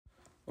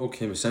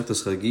Okay,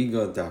 Mesechtes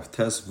Chagigah, Daf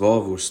Tes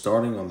Vav. We're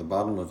starting on the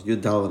bottom of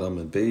Yud Dalet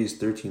Amud Beis,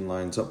 13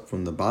 lines up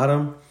from the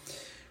bottom,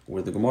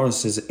 where the Gemara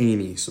says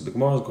Eini. So the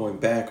Gemara is going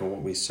back on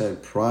what we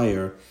said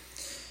prior,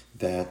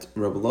 that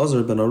Rabbi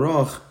Lazar ben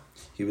Arach,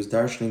 he was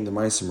darshaning the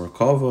Ma'aseh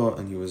Merkava,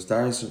 and he was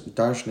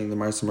darshaning the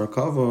Ma'aseh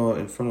Merkava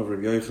in front of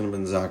Rabbi Yochanan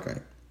ben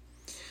Zakkai.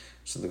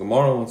 So the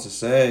Gemara wants to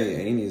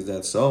say, Eini, is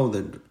that so,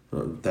 that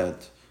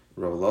Rabbi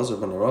Lazar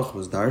ben Arach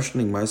was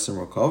darshaning Ma'aseh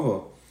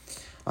Merkava?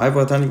 I've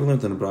got Tani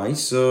learned in the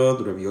Brayso,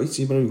 the Rabbi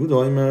Yosi ben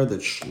Yehuda that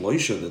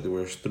Shloisha, that there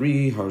were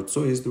three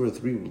hartzois, there were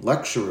three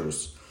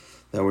lecturers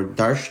that were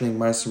darshaning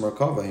Ma'aseh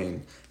Merkava,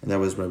 and that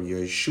was Rabbi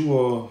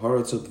Yeshua,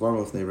 Haratzot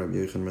Dvarmofnei Rabbi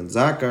Yochanan ben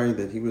Zakkai,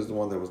 that he was the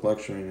one that was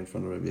lecturing in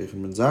front of Rabbi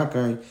Yochanan ben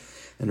Zakkai,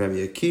 and Rabbi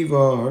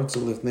Akiva,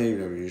 Haratzot Lifnei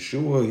Rabbi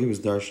Yeshua, he was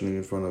darshaning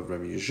in front of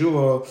Rabbi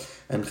Yeshua,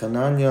 and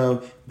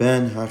Hananya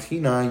ben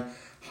Hachinai,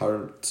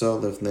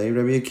 Haratzot Lifnei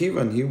Rabbi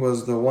Akiva, and he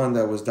was the one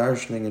that was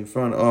darshaning in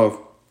front of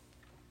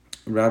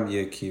Rabbi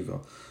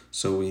Akiva.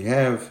 So we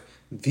have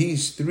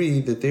these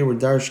three that they were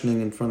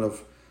darshaning in front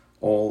of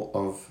all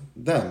of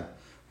them.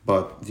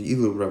 But the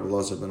Ilu Rabbi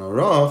Lazar ben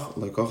Arach,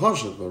 like a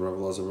Hashav, but Rabbi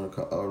Lazar ben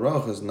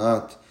Arach is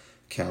not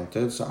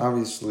counted. So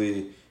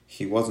obviously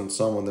he wasn't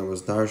someone that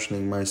was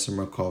darshaning Ma'aseh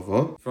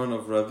Merkava in front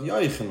of Rabbi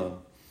Yochanan,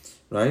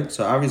 right?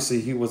 So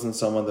obviously he wasn't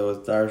someone that was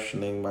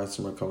darshaning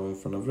Ma'aseh Merkava in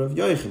front of Rabbi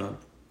Yochanan.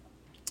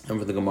 And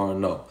for the Gemara,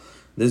 no.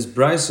 This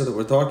brisa that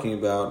we're talking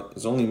about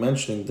is only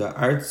mentioning the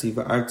artzi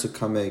v'artzi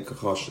kamei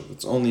kachashiv.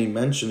 It's only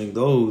mentioning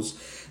those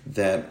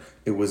that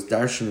it was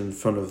darshan in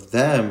front of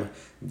them,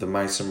 the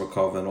Ma'aseh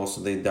Merkava, and also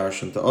they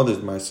darshan to others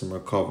Ma'aseh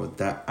Merkava.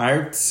 The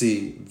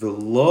artzi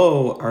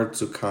v'lo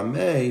artzu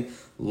kamei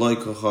loy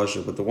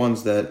kachashiv, but the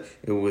ones that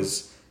it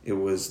was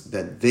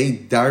that they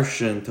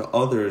darshan to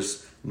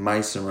others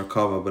Ma'aseh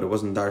Merkava, but it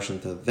wasn't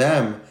darshan to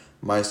them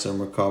Ma'aseh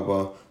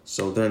Merkava,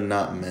 so they're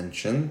not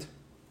mentioned.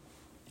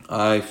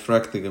 I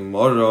frak the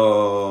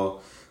Gemara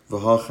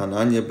v'ha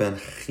Chananya ben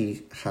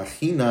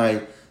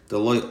Hachinai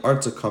deloy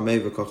arta kamei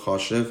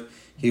v'kachashiv.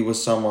 He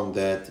was someone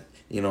that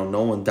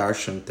no one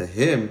darshaned to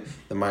him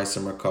the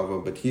Ma'aseh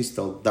Merkava, but he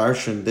still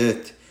darshaned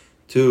it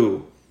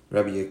to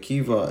Rabbi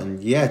Akiva,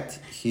 and yet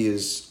he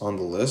is on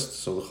the list.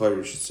 So the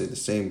Chayr should say the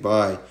same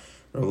by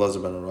Rabbi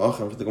Lazar ben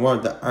Arach. And for the Gemara,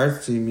 the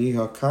artzi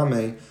miha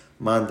kamei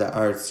man the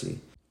artzi.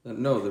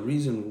 No, the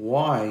reason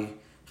why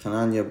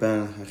Hananya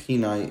ben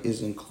Hachinai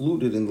is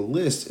included in the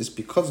list is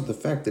because of the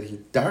fact that he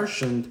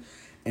darshaned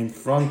in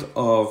front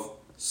of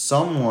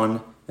someone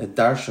that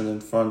darshaned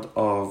in front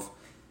of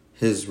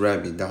his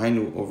Rebbe.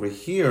 Dahainu over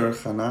here,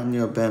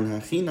 Hananya ben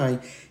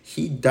Hachinai,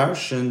 he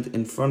darshaned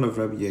in front of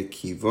Rabbi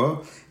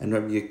Akiva, and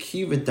Rabbi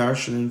Akiva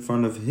darshaned in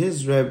front of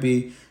his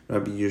Rebbe,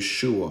 Rabbi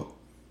Yeshua,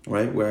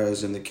 right?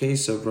 Whereas in the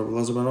case of Rabbi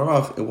Lazar ben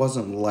Arach, it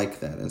wasn't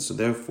like that, and so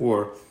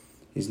therefore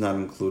he's not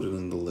included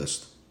in the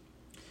list.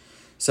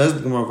 Says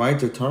the Gemara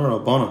Vayter Tana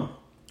Rabbanan,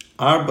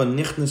 Arba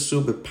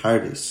nichnesu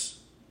bepardes.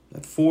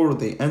 That four,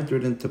 they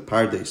entered into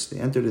pardes. They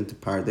entered into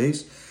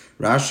pardes.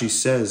 Rashi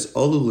says,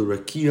 Olu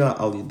l'rakia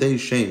al yidei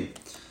shem.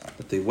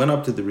 That they went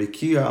up to the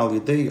rakia al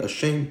yidei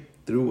Hashem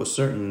through a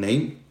certain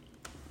name.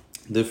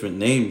 Different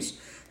names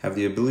have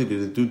the ability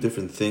to do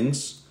different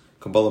things.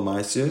 Kabbalah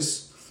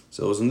Ma'asiyos.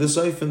 So it was in this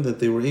oifen that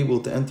they were able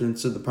to enter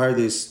into the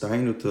pardes,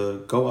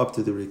 to go up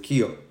to the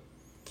rakia.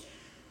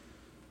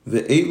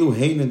 The Elu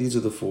Heina, these are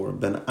the four.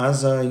 Ben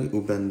Azai,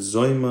 Uben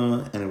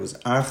Zoima, and it was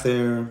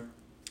Acher,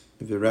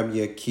 the Rabbi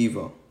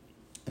Akiva,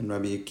 and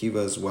Rabbi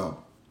Akiva as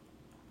well.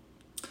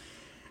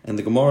 And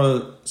the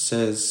Gemara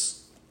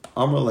says,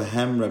 Amar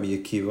Lehem Rabbi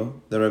Akiva,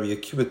 that Rabbi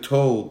Akiva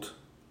told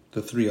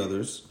the three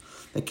others,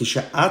 that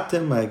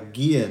Kisha'atem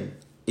Agien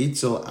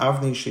Eitzel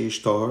Avnei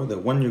Sheish Tahor,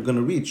 that when you're going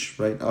to reach,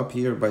 right up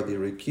here by the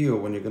Rekiah,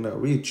 when you're going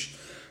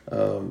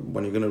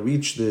to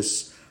reach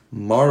this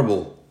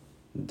marble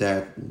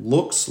that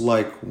looks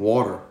like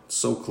water. It's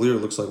so clear, it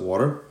looks like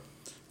water.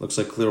 Looks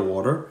like clear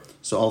water.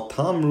 So al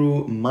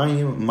tamru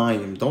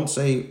mayim. Don't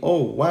say,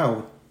 oh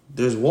wow,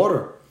 there's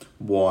water.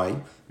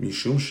 Why?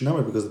 Mishum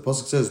shnamar, because the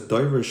pasuk says,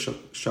 Doiver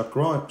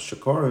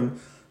shakarim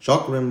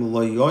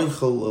lo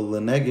yoichel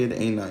leneged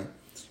einai.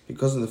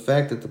 Because of the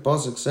fact that the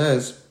pasuk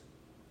says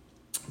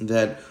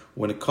that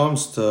when it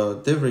comes to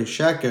divrei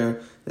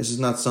shaker, this is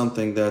not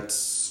something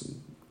that's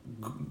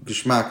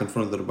gishmak in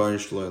front of the Rebbeinu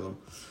Shloim.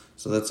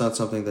 So that's not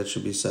something that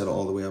should be said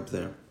all the way up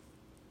there.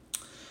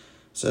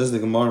 Says the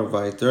Gemara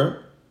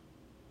Vayter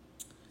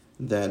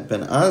that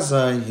Ben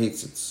Azai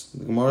hates it.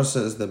 The Gemara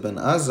says that Ben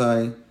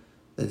Azai,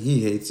 that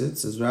he hates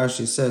it. As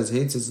Rashi says,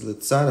 hates it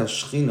litzara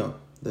shchina,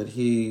 that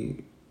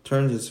he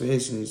turned his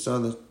face and he saw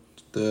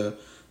the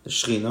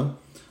shchina.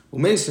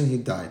 Umeisen, he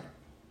died.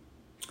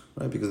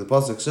 Right? Because the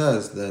pasuk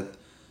says that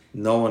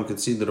no one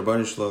could see the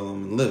Rebbeinu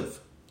Shalom and live.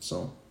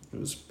 So it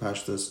was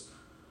pashtus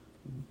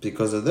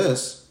because of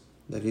this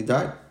that he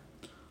died.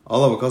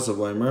 Allah v'kasav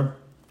v'aymer,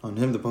 on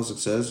him the pasuk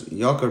says,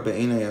 Yakar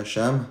be'enei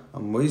Hashem,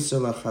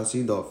 amoisel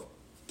hasidov.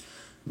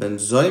 Ben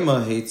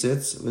Zoima hates it,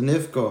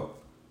 v'nifko.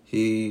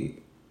 He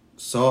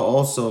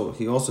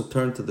also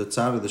turned to the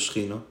tzad of the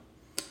Shechina,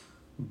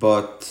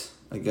 but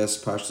I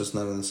guess Pashtas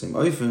not in the same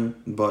oifen,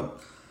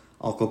 but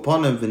Al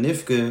Kopanim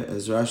v'nifke,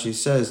 as Rashi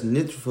says,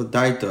 nitr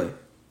daitoi.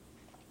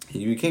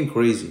 He became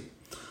crazy.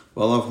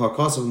 Well, of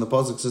Hakasav, the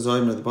pasuk says,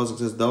 the pasuk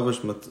says, Davash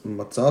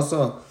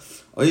matzasa,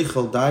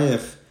 oichel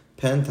dayech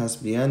pen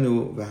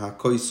tasbienu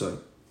v'hakoisoi.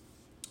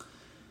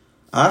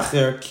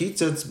 Acher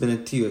kitzatz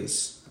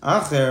benetiyos.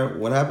 Acher,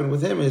 what happened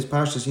with him is,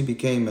 Pashas, he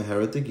became a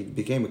heretic, he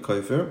became a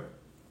kafir.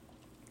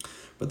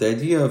 But the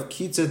idea of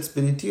kitzatz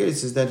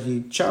benetiyos is that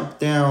he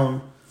chopped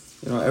down,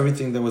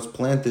 everything that was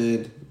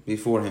planted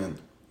beforehand.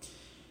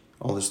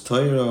 All his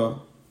Torah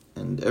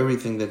and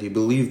everything that he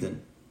believed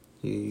in.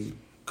 He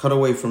cut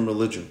away from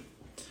religion.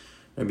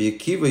 Rabbi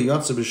Akiva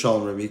Yatsa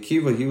B'Shalom. Rabbi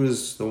Akiva, he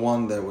was the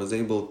one that was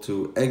able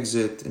to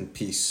exit in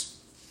peace.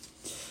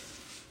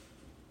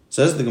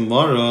 Says the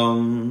Gemara,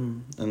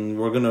 and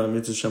we're going to,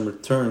 Mitzvah Shem,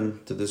 return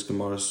to this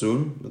Gemara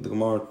soon, but the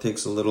Gemara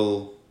takes a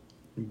little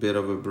bit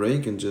of a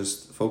break and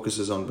just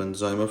focuses on Ben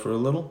Zayma for a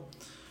little.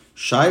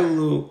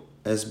 Shailu,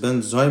 as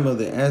Ben Zayma,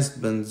 they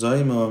asked Ben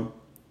Zayma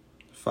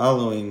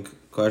following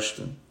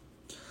question.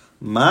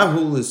 Mahu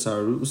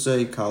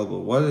l'sarusei kalbo.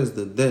 What is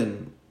the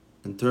din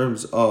in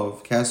terms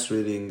of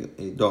castrating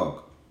a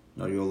dog?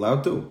 Are you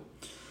allowed to?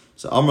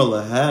 So Amar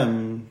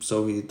lahem,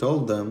 so he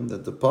told them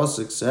that the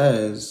pasuk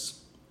says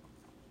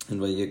in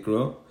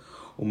Vayikra,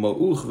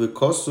 Umauch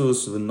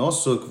v'kosus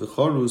v'nosuk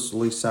v'chorus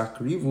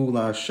lo'isakrivu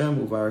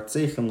la'Hashem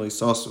u'va'artzeichem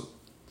lo'isasu.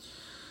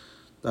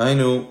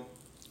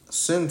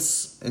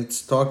 Since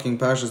it's talking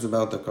pashas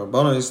about the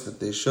karbanos,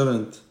 that they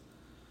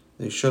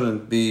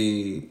shouldn't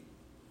be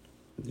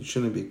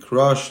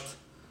crushed,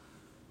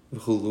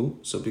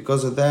 so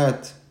because of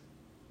that,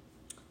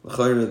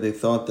 they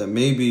thought that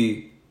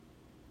maybe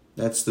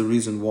that's the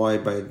reason why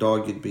by a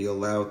dog you'd be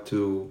allowed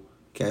to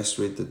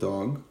castrate the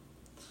dog.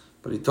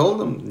 But he told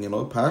them,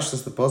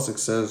 Pashtas, the pasuk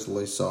says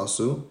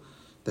loisasu,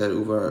 that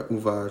uvar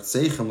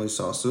seichem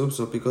loisasu.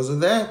 So because of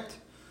that,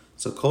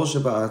 so kol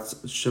sheba'art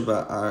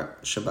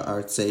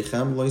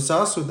seichem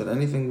loisasu, that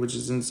anything which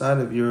is inside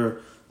of your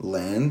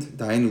land,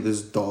 dainu,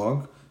 this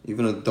dog,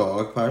 even a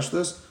dog,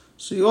 Pashtas,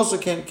 so you also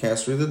can't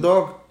castrate the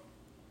dog.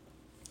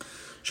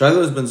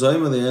 Shiloh is Ben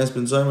Zayma. They asked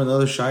Ben Zayma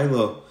another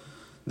Shiloh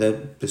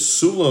that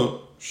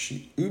besula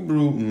she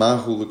ibru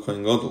mahu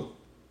lekohen gadol.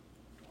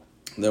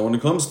 That when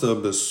it comes to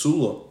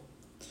besula,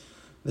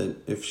 that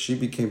if she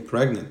became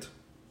pregnant,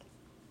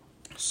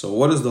 so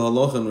what is the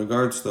halacha in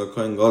regards to a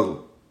kohen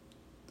gadol?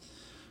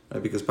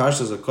 Right, because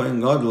Pashas, a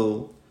kohen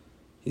gadol,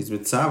 he's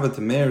mitzvah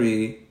to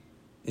marry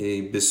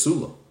a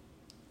besula.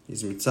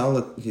 He's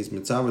mitzvah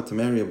to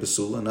marry a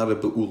besula, not a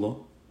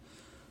beula.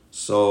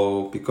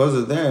 So because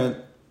of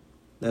that,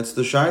 that's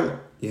the shaila.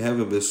 You have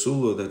a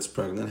besula that's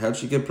pregnant. How'd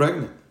she get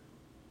pregnant?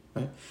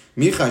 Right?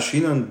 Micha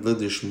shinan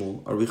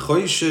l'dishmul. Are we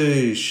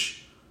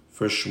choishish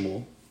for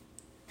Shmuel?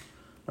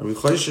 Are we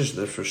choishish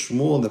that for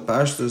Shmuel, the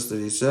pashtus, that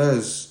he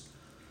says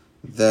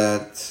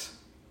that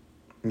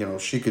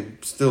she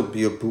could still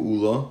be a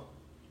beula,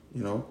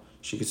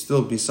 she could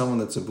still be someone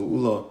that's a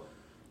beula,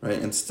 right,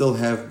 and still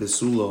have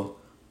besula.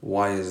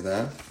 Why is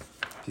that?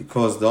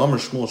 Because the Amr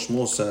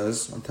Shmuel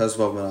says on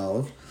Tezvav Ben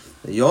Aleph,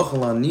 because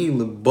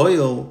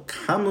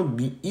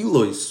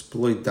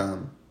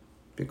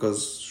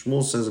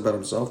Shmuel says about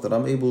himself that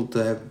I'm able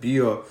to have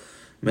bia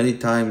many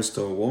times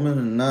to a woman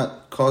and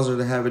not cause her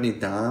to have any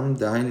dam,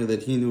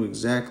 that he knew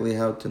exactly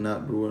how to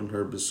not ruin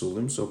her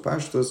besulim. So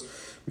Pashtos,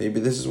 maybe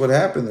this is what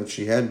happened, that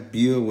she had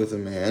bia with a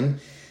man,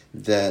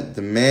 that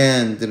the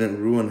man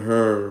didn't ruin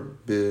her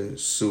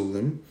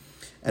besulim,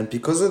 and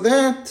because of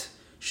that,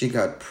 she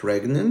got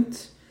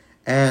pregnant,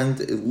 and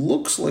it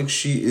looks like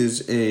she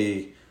is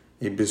a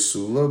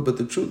besula, but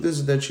the truth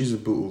is that she's a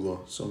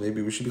beula. So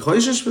maybe we should be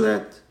choishish for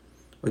that.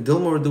 Or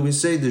Dilmor, do we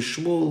say the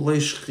Shmuel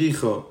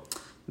leishchicha,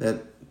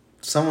 that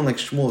someone like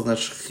Shmuel is not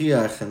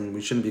shchiach, and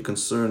we shouldn't be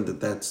concerned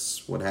that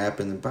that's what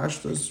happened in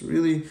Pashtos?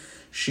 Really,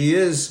 she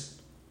is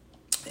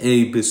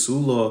a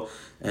besula,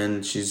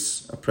 and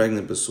she's a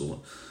pregnant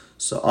besula.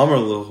 So Amar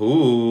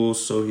lahu,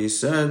 so he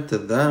said to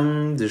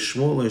them, the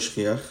Shmuel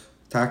leishchiach,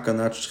 taka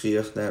not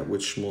shchiach, that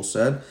which Shmuel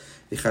said,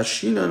 the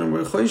chashina, and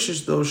we're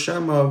choishish though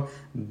shama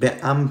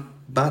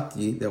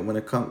be'ambati, that when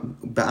it comes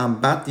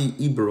be'ambati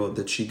ibro,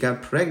 that she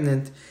got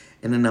pregnant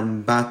in an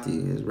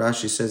ambati. As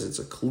Rashi says, it's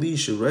a kli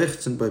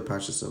shereichten by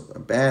pashas of a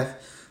bath,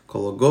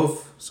 kol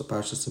aguf, so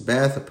pashas a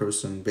bath, a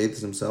person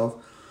bathes himself.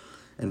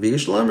 And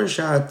v'yishlomer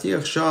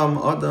sha'atiach sham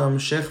adam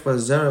shechva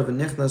zera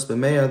v'nichnas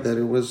b'meya, that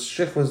it was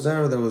shechva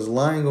zera that was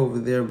lying over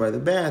there by the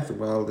bath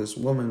while this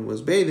woman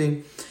was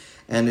bathing,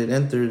 and it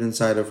entered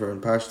inside of her,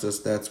 and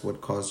pashtas, that's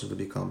what caused her to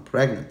become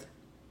pregnant.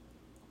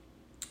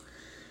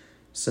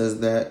 Says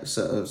that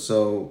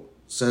so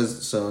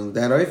in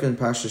that Eifin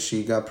Pasha,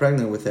 she got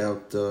pregnant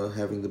without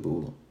having the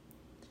bula.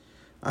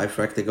 I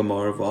frak the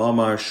Gemara of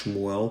Amar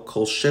Shmuel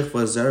kol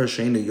shechva zera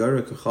sheina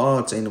yorek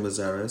achatz eina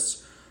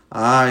mazeres.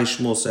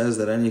 Shmuel says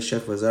that any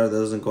shechva zera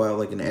doesn't go out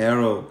like an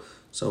arrow,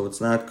 so it's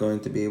not going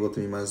to be able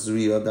to be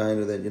mazriya,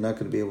 that you're not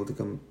going to be able to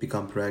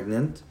become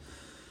pregnant.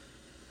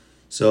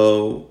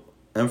 So,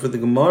 and for the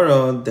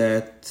Gemara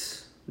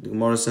that The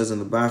Gemara says in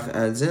the Bach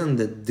adds in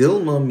that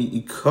Dilma mi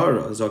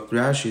ikara Zakt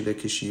Rashi that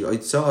kishi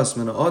oitzas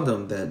min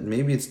adam, that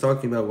maybe it's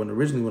talking about when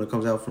it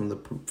comes out from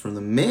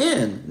the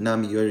man,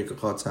 nami yori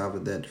kachatz,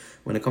 that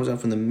when it comes out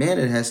from the man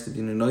it has to be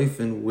in a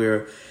knifen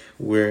where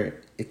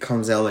it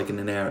comes out like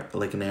an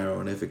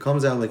arrow, and if it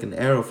comes out like an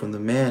arrow from the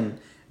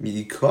man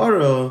mi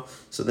ikara,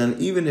 so then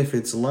even if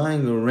it's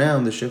lying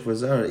around the shechva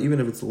zara, even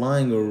if it's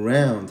lying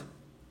around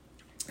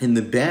in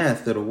the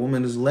bath that a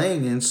woman is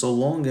laying in, so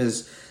long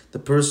as the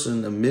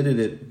person emitted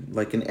it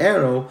like an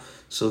arrow,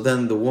 so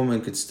then the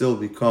woman could still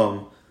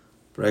become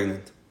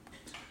pregnant.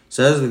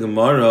 Says the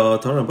Gemara,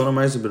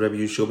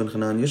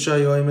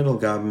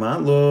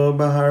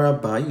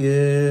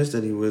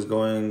 that he was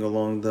going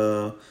along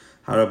the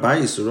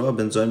Harabayis, Surah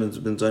ben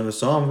Zayma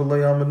saw him,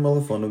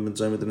 ben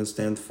Zayma didn't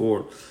stand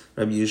for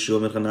Rabbi Yeshua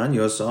ben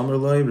Chananya, saw him,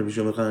 Rabbi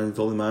Yeshua ben Chananya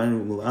told him,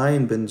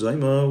 ben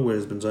Zayma,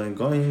 where's ben Zayma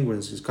going,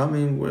 where's he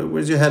coming,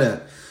 where's your head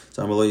at? He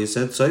said, I'm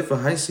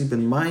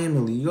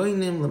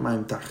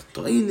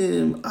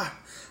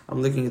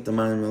looking at the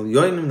Mayim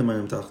Elyonim, the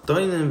Mayim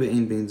Tachtoinim,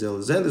 Ve'in Bein Zel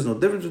Zeh. There's no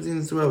difference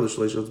between the two,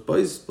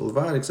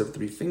 except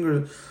 3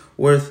 fingers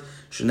worth.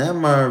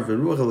 Shenamar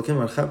Veruach Elokim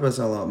Archapas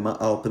al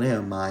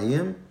Pnei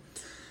Mayim.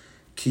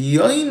 Ki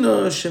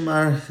Yoina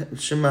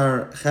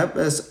Shemar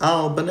Chapes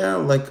al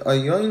Pnei, like a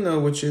Yoina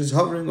which is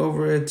hovering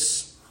over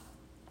its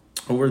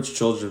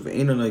children,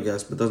 Ve'in, I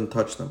guess, but doesn't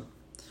touch them.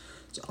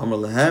 So Amar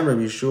Lahem,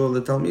 Rabbi Yeshua,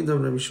 the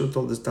Talmidim, Rabbi Yeshua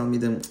told this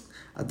Talmidim,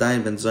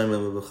 Adayim ben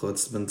Zayma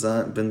b'chutz. Ben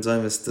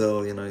Zayma is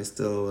still, he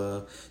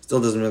still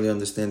doesn't really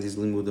understand these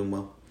limudim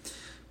well.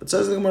 But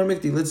says the Gemara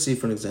Mikti, let's see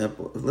for an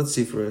example. Let's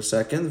see for a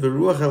second.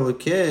 V'ruach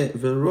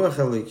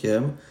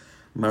elikim,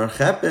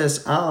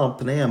 marchepes al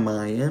pnei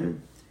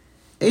amayim.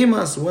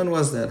 Emas, when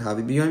was that?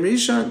 Havi b'yom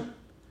rishon.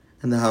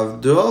 And the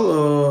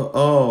havdalah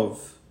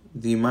of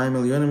the Mayim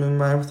Elyonim and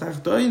Mayim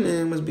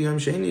Tachtoinim was b'yom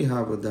sheni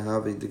havod the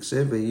havi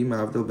diksev ve'yim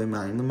havdal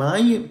b'mayim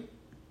l'mayim.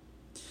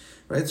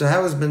 Right, so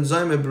how is Ben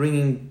Zayma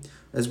bringing,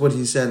 as what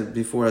he said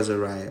before, as a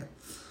raya?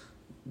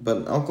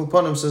 But Uncle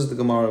Panim says the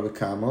Gemara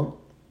B'Kama,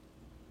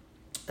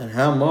 and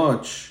how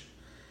much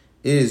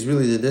is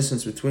really the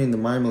distance between the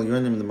Mayim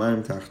Elyonim and the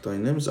Mayim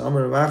Tachtoinim? So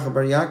Amar Rav Acha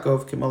Bar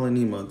Yaakov Kimal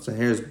Anima, it's a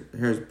hair's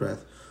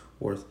breadth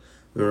worth.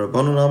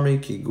 V'Rabbanon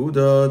Amri Ki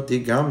Guda Di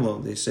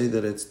Gamlo, they say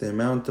that it's the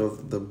amount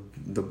of the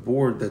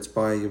board that's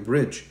by a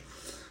bridge.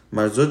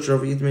 Marzut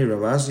Rav Idmi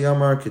Rav Asi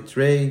Amar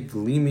Ketrei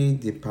Glimi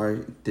De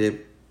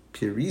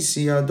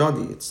Pirisia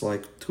Dodi. It's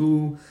like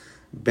 2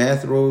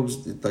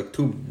 bathrobes, like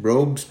 2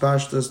 robes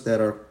pashtas that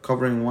are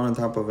covering one on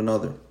top of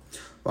another.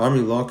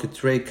 And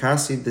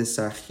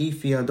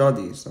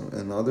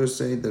others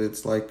say that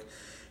it's like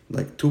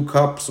 2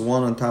 cups,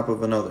 one on top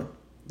of another,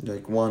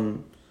 like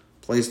one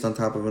placed on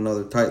top of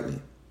another tightly.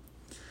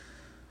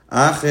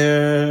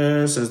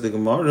 Acher, says the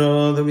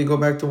Gemara, then we go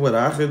back to what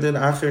Acher did.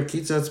 Acher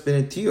kitzatz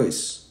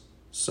benetiyos.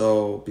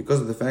 So, because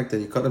of the fact that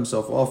he cut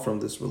himself off from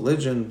this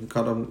religion, he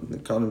cut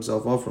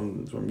himself off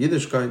from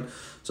Yiddishkeit,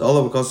 so all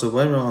of because of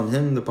Vaymer on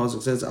him, the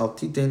pasuk says, Al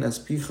titein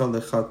espicha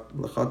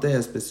lechatei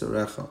es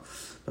besarecha.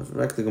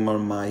 The Gemara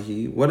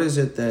Mahi, what is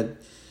it that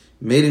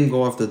made him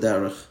go off the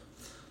derech?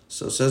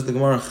 So says the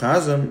Gemara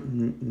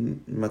Chazam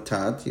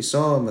Matat, he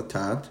saw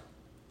Matat,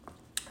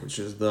 which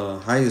is the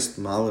highest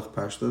Malach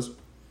Pashtas,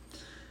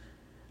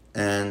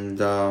 and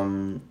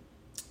the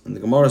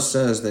Gemara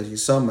says that he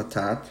saw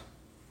Matat,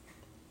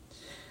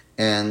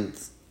 and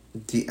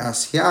the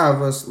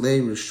Asyavas le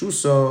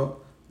Rishusa,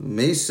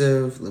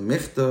 Mesev,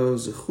 Lemichta,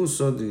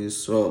 Zechusa, the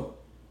Yisrael.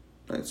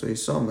 Right, so he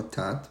saw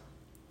Matat.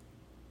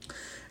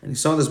 And he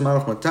saw this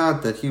Malach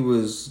Matat that he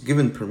was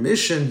given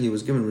permission, he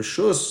was given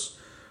Rishus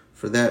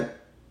for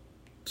that.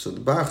 So the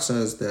Bach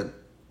says that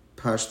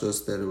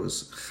Pashtas, that it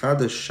was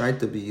Chadash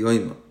Shaita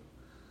B'yoyma.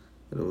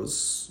 That it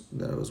was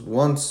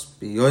once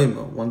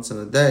B'yoyma, once in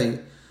a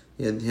day,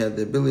 he had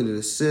the ability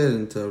to sit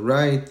and to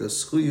write the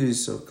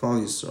Schuyus of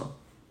Klal Yisrael.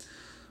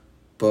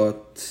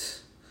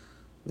 But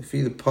if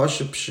he the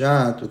Pasha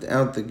Pshat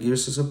without the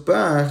Girsas of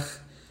Bach,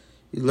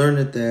 you learn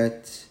it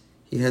that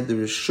he had the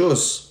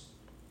Rishus.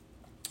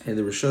 He had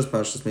the Rishus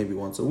Pashtas maybe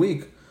once a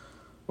week,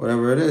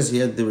 whatever it is. He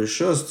had the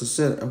Rishus to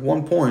sit at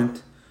one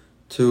point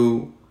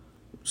to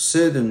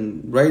sit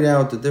and write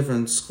out the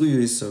different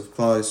Schuyus of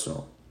Klal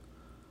Yisrael.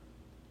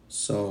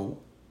 So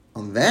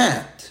on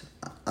that,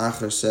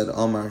 Acher said,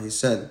 Omar, he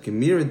said,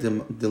 Gemira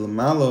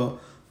dilamalo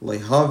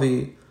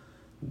lehavi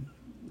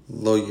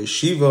lo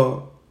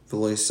yeshiva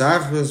v'lo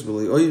yisachas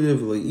v'lo yoyre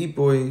v'lo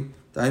yipoy.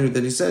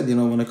 That he said,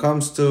 when it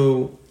comes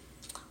to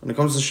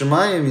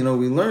Shemayim,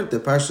 we learned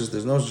that Pashtas,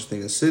 there's no such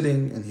thing as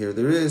sitting, and here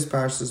there is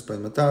Pashtas by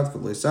Matat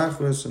v'lo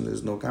yisachas, and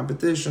there's no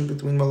competition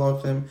between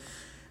Malachim,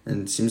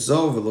 and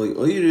Simzov v'lo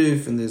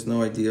yoyrif, and there's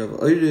no idea of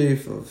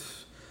oyrif,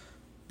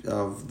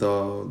 of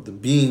the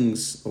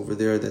beings over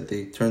there that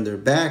they turn their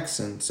backs,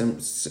 and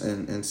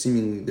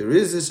seemingly there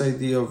is this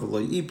idea of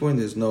v'lo yipoy, and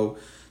there's no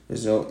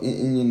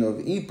Indian of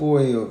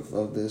Ipoy,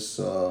 of this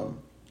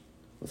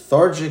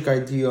lethargic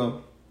idea,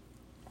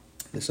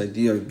 this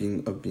idea of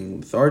being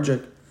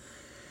lethargic.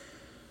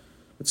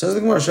 It says the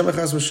Gemara,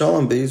 Shemachas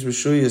v'shalom beis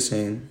Rishuy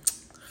Yishein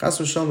Chas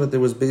v'shalom that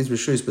there was Beis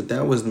Rishuyos, but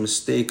that was the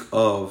mistake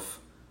of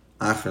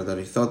Acher, that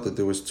he thought that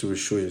there was 2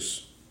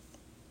 Rishuyos.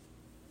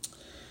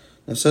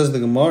 Now says the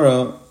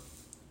Gemara,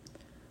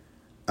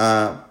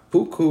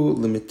 Puku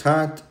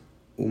limitat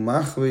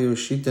umachve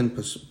ushiten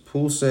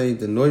pulse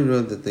the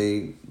noira, that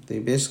they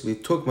basically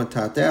took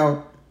Matat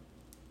out.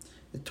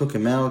 They took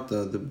him out,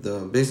 the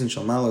Beis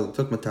Shalmala, they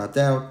took Matat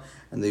out,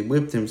 and they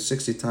whipped him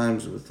 60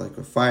 times with like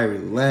a fiery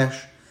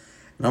lash.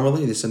 And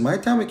Amalei, they said, "My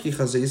tamaki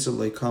chazeisa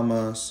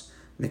leikamas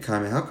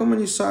mekame." How come when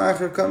you saw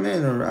Acher come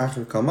in or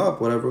Acher come up,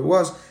 whatever it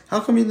was,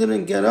 how come you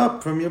didn't get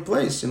up from your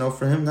place?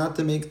 For him not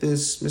to make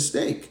this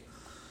mistake.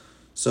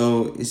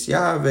 So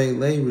Isyave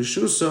le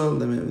rishusa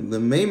le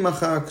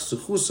meimachak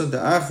suchusa de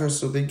Acher.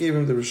 So they gave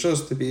him the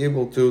rishus to be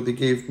able to. They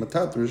gave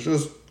Matat the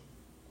rishus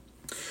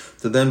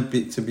to then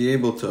be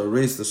able to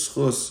erase the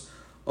schus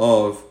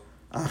of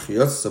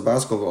Achiyot. So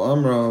Baskal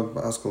v'Amra,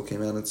 Baskal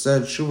came out and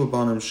said, Shuva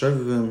banim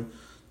shavivim,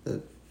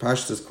 the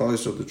Pashtas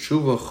Klal of the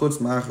Shuva chutz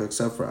ma'acher,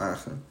 except for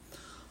Acher.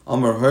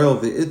 Amar hoil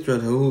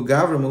v'itred hu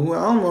gavrim hu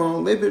alma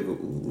lebed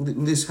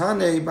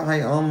lishane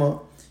b'hai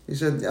alma. He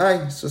said,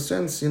 so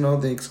since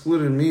they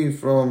excluded me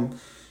from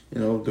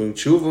doing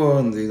tshuva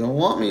and they don't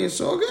want me,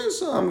 so okay,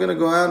 so I'm gonna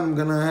go out. I'm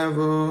gonna have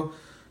a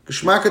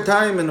geschmacka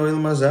time in oil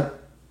mazeh.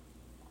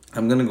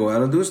 I'm going to go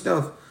out and do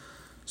stuff.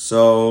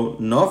 So,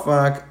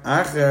 Nofak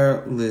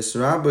Acher Lis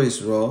Rabbi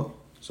Yisrael.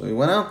 So he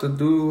went out to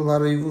do a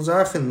lot of evil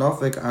Zachin.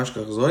 Nofak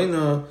Ashkach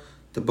Zoyna.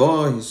 The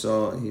boy,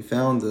 he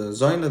found the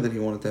Zoyna that he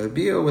wanted to have a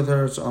beer with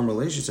her. So Amr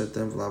Leish said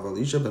to him, Vlav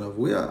Elisha ben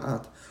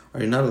Avuya. Are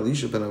you not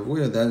Elisha ben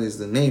Avuya? That is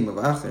the name of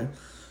Acher.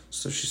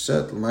 So she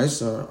said,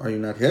 Lamaisa, are you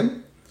not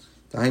him?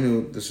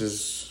 Tainu,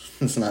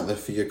 it's not the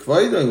Fiyah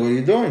Kvaida. What are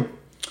you doing?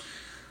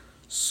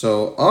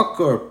 So,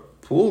 Akar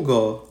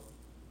Pulga.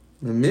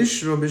 The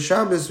Mishra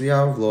b'Shabbos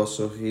v'yavlo,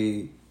 so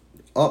he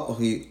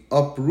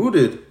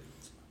uprooted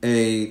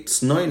a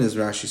tznoin, as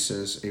Rashi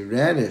says, a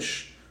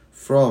radish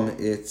from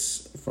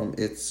its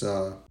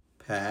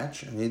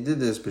patch, and he did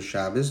this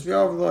b'Shabbos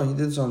v'yavlo. He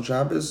did this on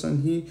Shabbos,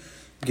 and he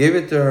gave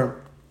it to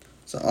her.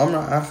 So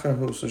Amra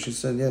Acher, so she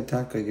said, yeah,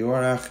 Taka, you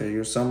are Acher,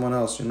 you're someone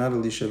else. You're not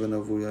Elisha ben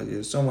Avuya,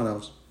 you're someone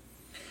else.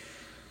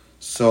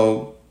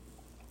 So,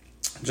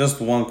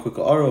 just one quick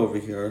aura over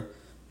here,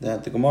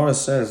 that the Gemara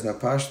says that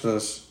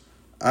Pashtas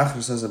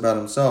Acher says about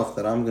himself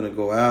that I'm going to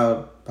go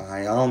out,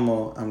 Bahai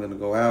Alma, I'm going to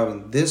go out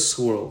in this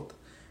world,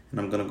 and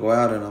I'm going to go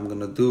out and I'm going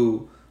to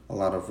do a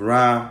lot of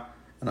Ra,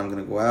 and I'm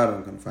going to go out and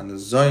I'm going to find a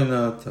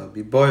Zoyna to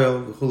be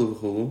boiled, v'chulu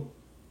v'chulu.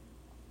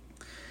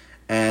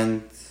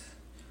 And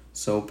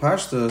so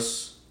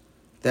Pashtus,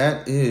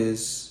 that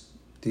is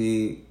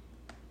the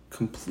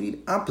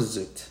complete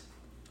opposite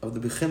of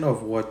the Bechina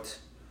of what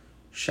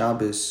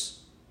Shabbos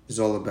is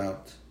all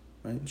about.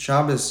 Right?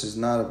 Shabbos is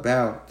not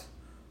about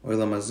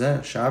Olam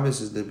Hazeh.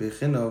 Shabbos is the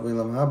Bechina of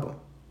Olam Haba.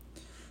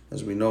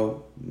 As we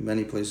know,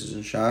 many places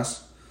in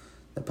Shas,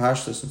 the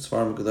Pashtus and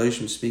Sfarim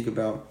Gedoshim speak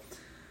about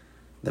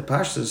the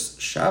Pashtus.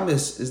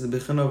 Shabbos is the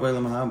Bechina of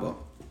Olam Haba.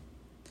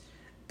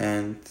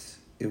 And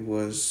it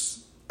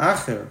was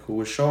Acher who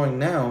was showing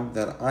now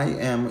that I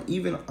am,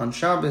 even on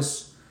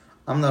Shabbos,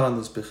 I'm not on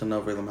this Bechina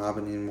of Olam Haba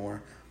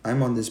anymore.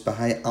 I'm on this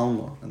Bahai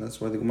Alma. And that's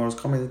why the Gemara is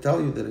coming to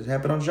tell you that it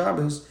happened on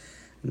Shabbos.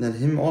 And then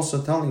him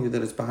also telling you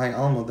that it's Bahai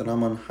Alma, that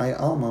I'm on Hai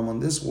Alma, I'm on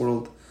this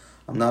world.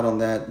 I'm not on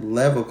that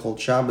level called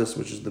Shabbos,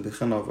 which is the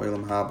Bechina of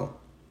Olam Haba.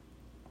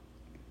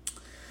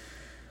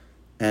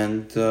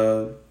 And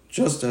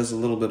just as a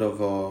little bit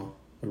of a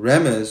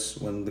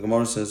remez, when the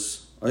Gemara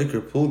says,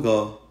 Oiker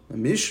Pulga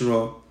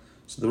Mishra,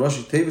 so the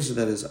Rashi Tevis of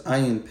that is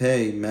Ayin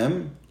Pei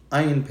Mem.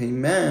 Ayin Pei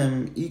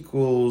Mem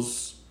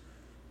equals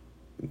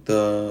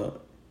the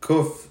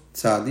Kuf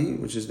Tzadi,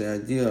 which is the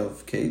idea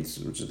of Kates,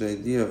 which is the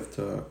idea of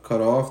to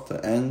cut off,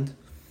 to end,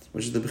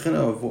 which is the Bechina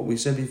of what we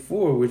said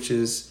before, which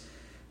is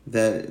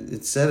that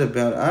it said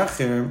about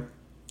Acher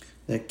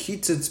that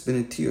Kitzitz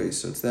Benetiyos.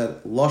 So it's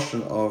that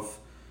Lashon of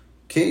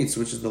Kates,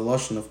 which is the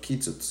Lashon of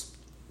Kitzitz.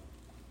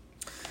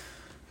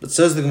 But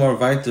says the Gemara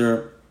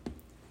weiter,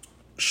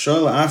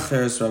 Shol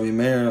Acher es Rabbi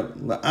Meir,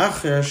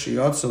 La'acher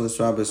sheyotzel es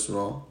Rabbi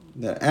Yisrael,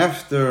 that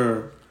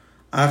after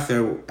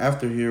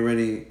he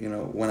already,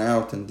 went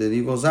out and did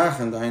evil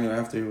Zachin,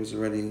 after he was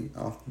already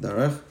off the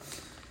derech,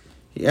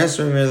 he asked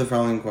Rabbi Meir the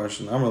following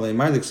question. Amarle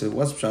Maidik said,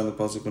 what's Pshat the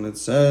pasuk when it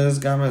says,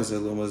 Gama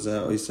zelu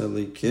mazeh oiseh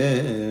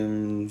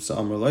likim? So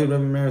Amarle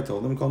Rabbi Meir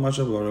told him, Kol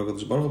mashav baruch,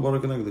 Kadosh Baruch Hu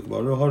baruch kenegdik,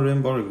 baruch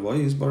harim, baruch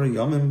vayis, baruch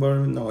yamim,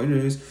 baruch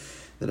noiris,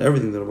 that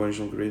everything that Rabbi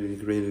Shalom created, he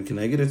created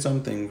connected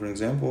something. For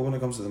example, when it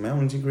comes to the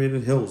mountains, he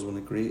created hills. When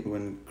he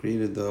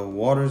created the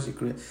waters, he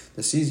created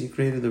the seas, he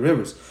created the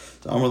rivers.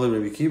 So Amarle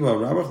Rabbi Kiva,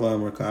 Rabbi Chla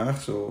Amarkach.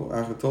 So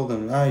Acher told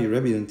him, your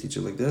Rebbe didn't teach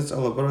it like this.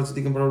 Allah Baruch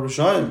Tzadikim Baruch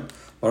Rishayim,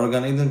 Baruch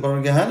Gan Eden,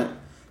 Baruch Gehanim.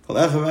 Kol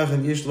Echav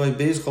Echad Yesh Loi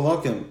Beis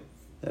Chalakim.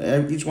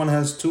 Each one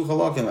has two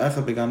Chalakim.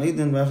 Echad Began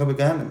Eden, Echad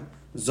Beganim.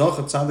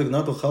 Zochat Tzadik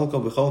Nato Chalko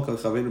Bechalko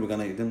Chaveru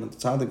Began Eden. The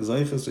Tzadik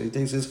Zoiches, so he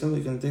takes his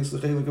chilik and he takes the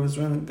chilik of his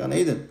friend Gan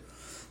Eden.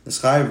 The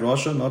Schayv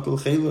Rasha Nato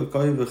Chayla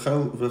Koi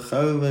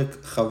V'Chalek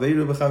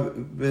Chaveru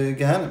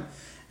Beganim.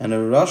 And a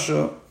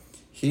Rasha,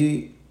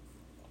 he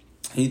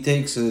he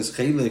takes his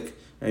chelik,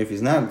 right? If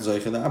he's not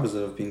Zaycha, the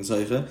opposite of being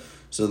Zaycha,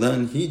 so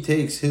then he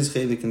takes his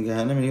chelik in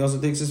Gehenim, and he also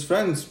takes his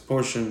friend's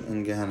portion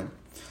in Gehenim.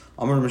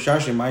 Amar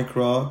Mashashi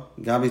Maikra,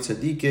 Gabi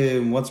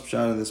Tzadikim, what's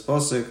Pshat in this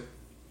pasuk?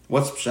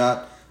 What's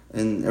Pshat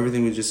in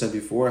everything we just said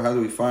before? How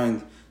do we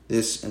find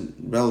this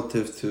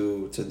relative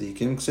to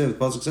Tzadikim? The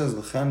pasuk says,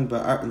 L'chein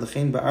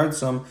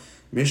ba'artzam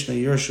Mishnah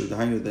Yershu,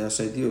 this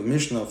idea of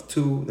Mishnah of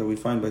two that we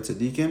find by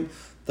Tzadikim,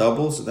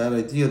 double, so that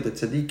idea that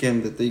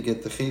Tzadikim, that they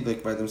get the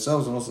chelik by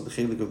themselves, and also the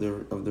chelik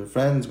of their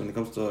friends when it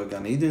comes to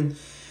Gan Eden.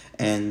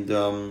 And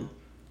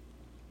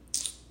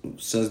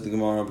says the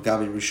Gemara,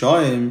 Gabi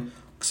Rishayim,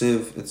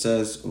 it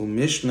says,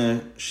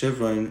 Mishnah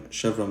Shivron,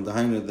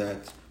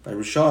 that by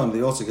Rishayim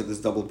they also get this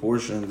double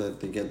portion,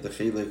 that they get the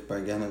chelik by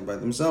Gan Eden by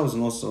themselves,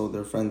 and also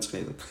their friends'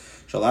 chelik.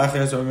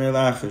 Shalacher or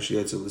Mirlacher, she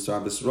had to the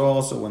Shabbos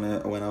roll. So when I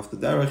went off the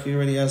derech, he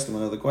already asked him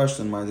another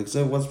question. What's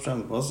Pshat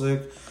the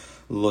pasuk?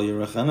 Lo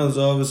Yerachana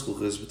Zav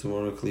Eskuchis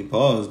B'Tamora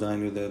Klipaz. I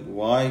knew that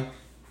why.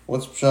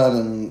 What's Pshat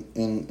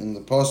in the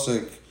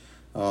pasuk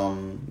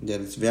that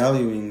it's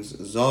valuing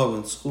Zav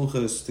and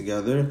Eskuchis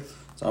together?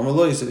 So Amar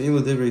Lo, he said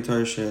Elu Divrei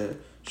Torah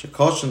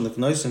Shekoshen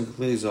L'Knoisen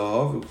Klei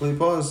Zav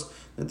Klipaz.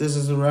 That this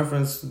is a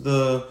reference to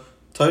the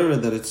Torah,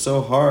 that it's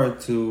so hard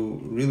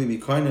to really be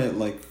kind of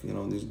like,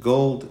 these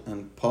gold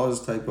and pause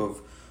type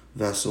of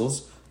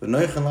vessels. But and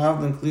it's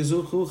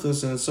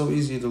so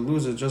easy to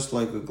lose it, just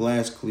like a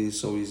glass kli is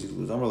so easy to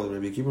lose.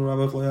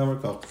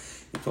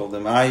 He told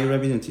them, your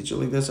Rebbe didn't teach it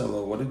like this.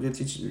 Hello, what did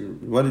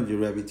your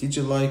Rebbe teach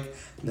it like?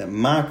 That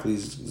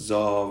maklis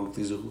zav,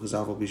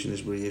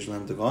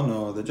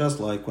 they're just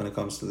like when it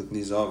comes to the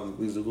kli zav and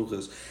kli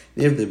zavuchas,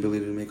 they have the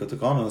ability to make a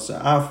takana. So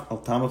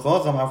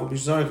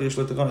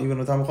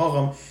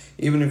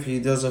even if he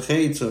does a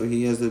chait, so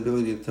he has the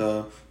ability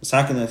to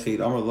sack in that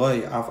chait. Amar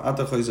loy, af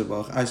ata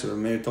chayzabach. I said,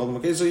 Meir told him,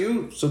 okay, so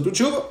do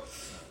tshuva.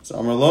 So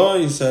Amar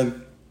loy, he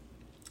said,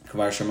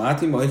 he said,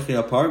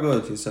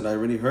 I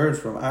already heard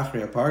from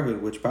Achri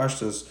Apargad, which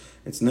Pashtas,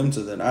 it's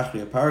nimta that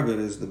Achri Apargad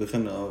is the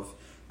beginning of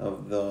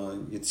the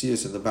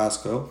Yitzias of the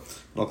Basco.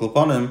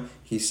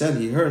 He said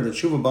he heard that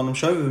Shuva Banim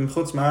Shavim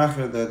Chutz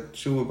Ma'achar, that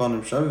Shuva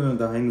Banim Shavim,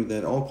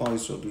 that all Klal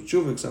Yisrael do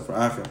Shuva except for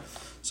Achar.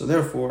 So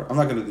therefore, I'm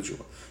not going to do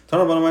Shuva.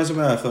 Tana Rabbanim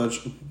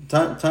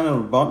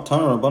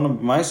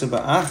B'Maisa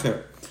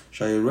B'Achar,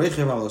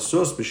 Shayireichev Al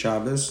Asos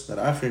B'Shabbos, that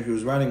Achar, he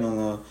was riding on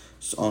a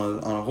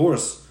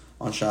horse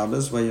on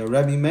Shabbos, where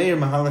Rabbi Meir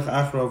Mahalach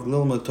Achrav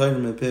Lilma Torah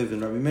Mepiv,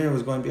 and Rabbi Meir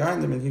was going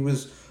behind him, and he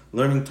was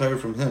learning Torah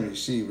from him. You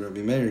see,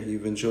 Rabbi Meir, he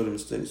even showed him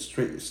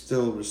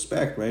still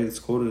respect, right? It's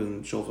quoted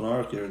in Shulchan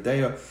Aruch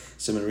Yeredeya,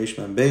 Siman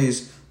Rishman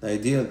Beis, the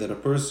idea that a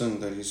person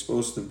that he's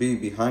supposed to be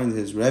behind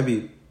his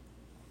Rebbe,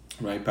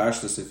 right?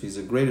 Pashtus, if he's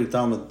a greater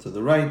Talmud to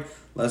the right,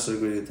 lesser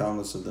greater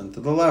Talmud than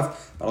to the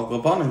left, but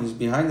Al-Qabanim, he's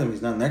behind him,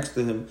 he's not next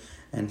to him,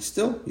 and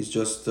he's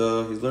just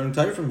he's learning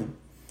Torah from him.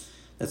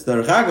 That's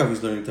Derech Agav,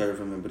 he's learning Torah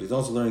from him, but he's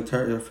also learning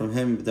Torah from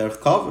him, Derech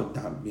Kavod,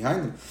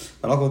 behind him.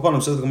 But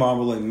Al-Qabanim says the Gemara,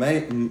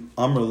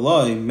 Amar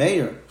Loi,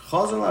 Meir,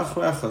 Chazal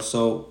Achrecha.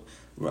 So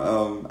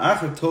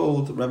Acher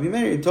told, Rabbi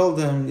Meir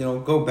told him,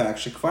 go back.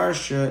 Shekvar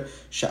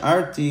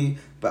Sha'arti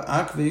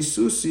Ba'akvei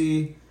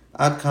Susi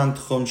Ad Kan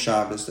Tchum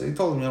Shabbos. He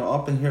told him,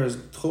 up in here is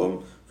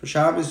Tchum for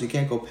Shabbos, you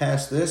can't go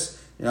past this.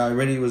 I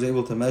already was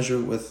able to measure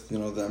with,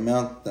 the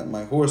amount that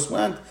my horse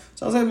went.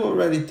 So I was able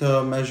already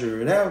to measure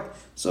it out.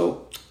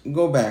 So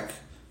go back.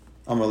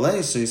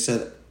 Amalei, so he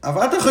said,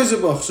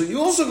 so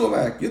you also go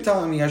back. You're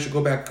telling me I should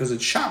go back because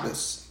it's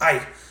Shabbos.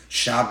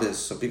 Shabbos.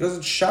 So because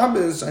it's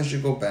Shabbos, I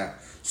should go back.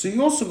 So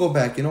you also go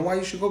back. You know why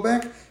you should go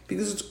back?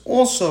 Because it's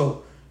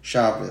also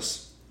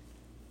Shabbos.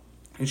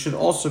 You should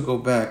also go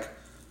back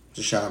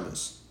to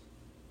Shabbos.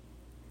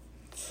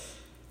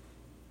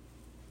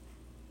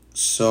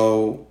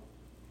 So,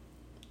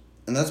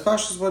 and that's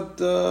Pashas what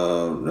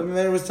Rabbi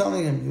Meir was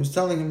telling him. He was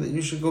telling him that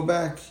you should go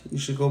back. You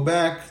should go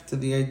back to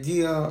the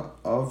idea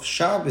of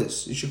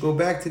Shabbos. You should go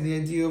back to the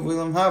idea of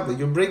Olam Haba.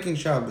 You're breaking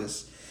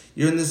Shabbos.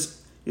 You're in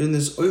this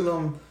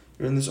Olam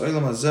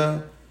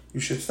Hazeh. You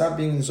should stop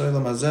being in this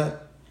Olam Hazeh.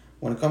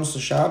 When it comes to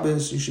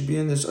Shabbos, you should be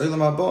in this Olam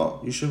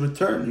Haba. You should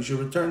return. You should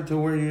return to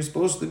where you're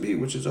supposed to be,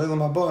 which is Olam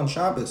Haba on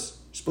Shabbos.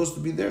 You're supposed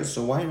to be there,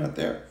 so why not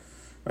there?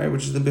 Right?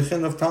 Which is the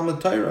Bechin of Talmud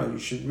Torah. You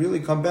should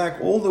really come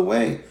back all the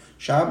way.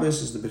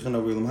 Shabbos is the Bechin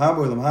of Olam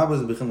Haba. Olam Haba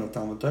is the Bechin of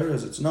Talmud Torah,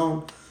 as it's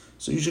known.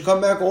 So you should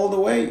come back all the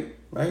way.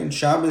 Right? In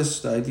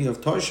Shabbos, the idea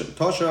of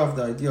Toshav,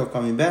 the idea of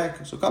coming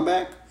back. So come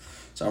back.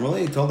 So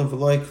Amalei told him,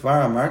 "V'loi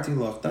kvar amarti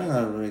loch." Then I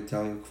already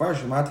tell you, "Kvar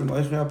shemati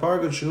moichri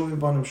apargad shuvi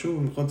banim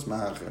shuvim chutz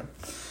ma'acher."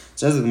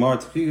 Says the Gemara,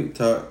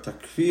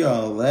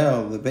 "Takfiya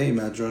leo lebei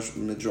midrash."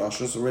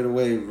 So right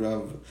away,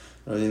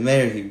 Rabbi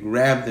Meir, he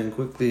grabbed him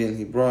quickly and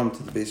he brought him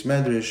to the base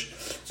medrash,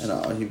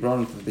 and he brought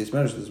him to the base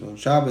medrash. This was on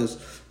Shabbos.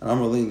 And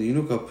Amalei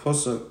liyinuka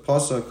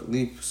posak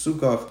li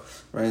pesukach.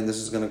 Right, and this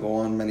is going to go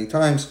on many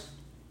times.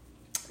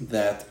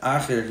 That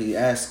Acher, he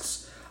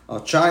asks a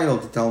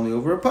child to tell me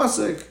over a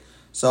pasuk.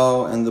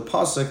 So, and the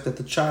pasuk that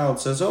the child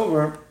says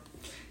over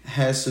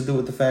has to do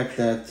with the fact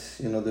that,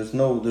 there's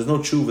no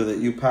tshuva that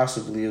you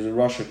possibly as a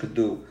Rasha could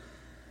do.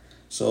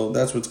 So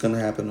that's what's going to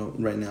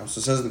happen right now. So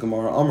it says the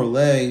Gemara, Amr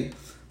le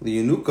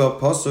liyunuka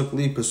pasuk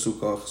li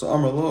pasukach. So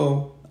Amr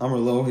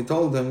lo, he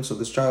told him, so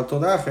this child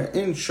told Acher,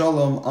 in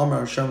shalom Amr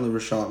Hashem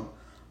le-risham.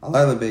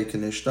 Alayla bei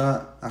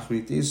kanishta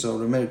achriti. So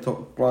Rameir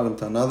brought him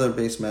to another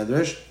base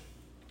medrash.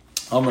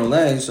 Amr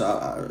le, so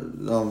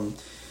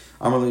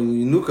Amr le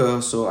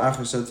liyunuka, so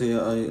Acher said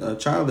to a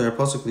child there,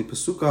 pasuk li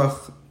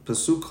pasukha.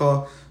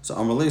 So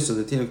Amr le, so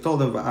the Tinuk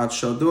told him, va'ad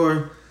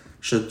shadur,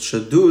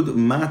 Shadud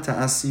mata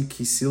asi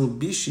kisil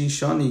bishi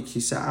shani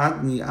kisa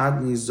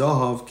adni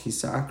zahav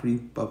kisa akri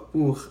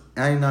bapuch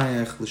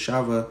einayach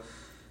l'shava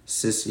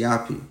sis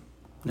yapi.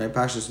 Now,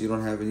 Pashas, you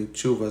don't have any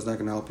tshuva, it's not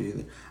going to help you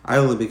either.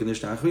 Ayla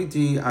bekanishta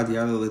achriti adi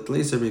ayla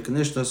litleser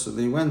bekanishta. So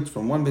they went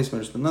from one base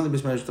marriage to another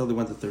base marriage until they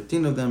went to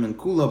 13 of them. And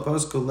kula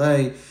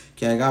paskulei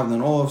ki agav.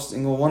 And all of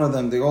single one of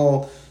them, they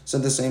all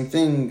said the same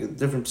thing,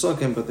 different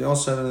psukim, but they all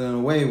said it in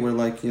a way where,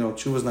 like,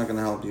 tshuva is not going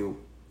to help you.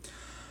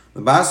 The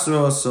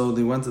Basra, so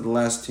they went to the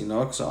last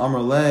Tinok. So Amr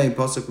le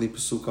pasuk li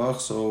pasukach.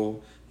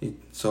 So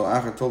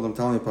Acher told them,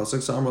 tell me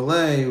pasuk. So Amr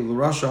le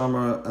l'rasha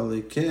Amr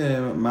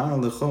elikim ma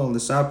lechol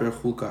l'saper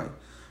chukai.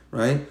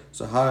 Right.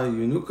 So ha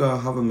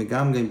yunuka hava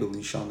megamgem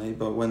b'lishane.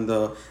 But when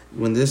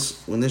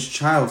this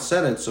child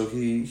said it, so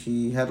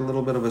he had a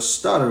little bit of a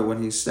stutter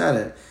when he said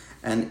it,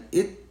 and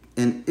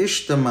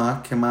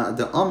ishtama kema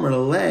the Amr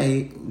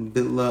le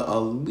bila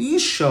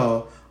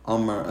alisha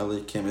Amr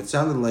elikim. It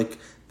sounded like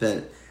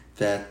that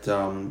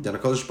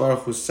HaKadosh Baruch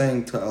Hu was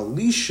saying to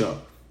Elisha,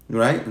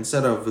 right?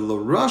 Instead of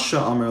L'Rasha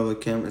Amar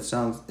Elikim,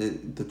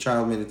 the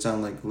child made it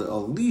sound like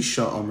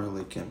Elisha Amar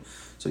Elikim.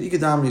 So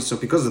Yigadamri, so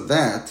because of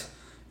that,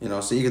 so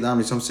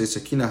Yigadamri, some say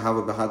Sakina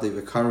Hava Bahade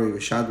Vikari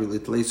Vishadri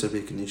Litleser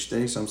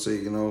Vikanishte. Some say,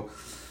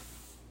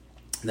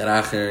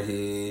 that Acher,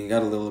 he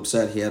got a little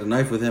upset. He had a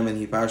knife with him and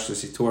he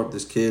tore up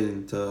this kid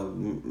into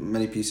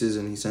many pieces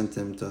and he sent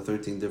him to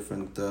 13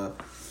 different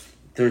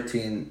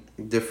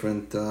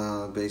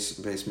base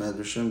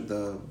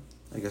medrashim.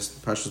 I guess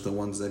Pashas the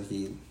ones that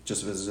he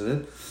just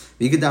visited.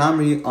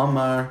 Vigadamri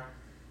Amar,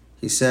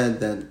 he said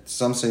that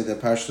some say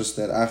that Pashas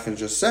that Acher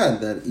just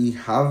said that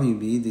ihavi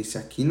bi di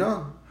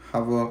sakina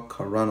hava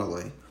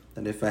karanale,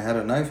 that if I had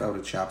a knife I would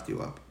have chopped you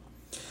up.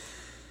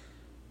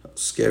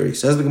 Scary.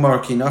 Says the Gemara,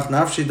 kinach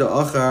nafshi da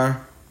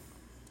achar,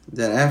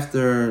 that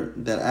after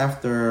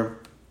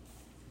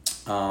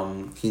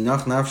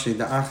kinach nafshi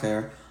da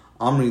acher.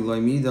 Amri loy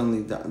midan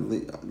li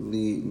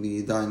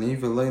daini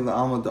v'loy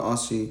la'alma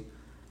da'asi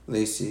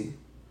leisi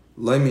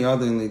loy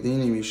miyadan li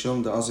dini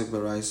mishum da'asik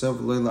b'raisa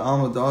v'loy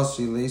la'alma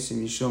da'asi leisi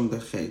mishum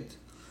da'chet.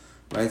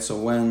 Right. So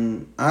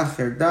when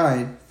Acher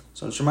died,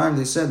 so in Shemaim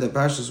they said that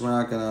Pashas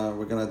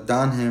we're gonna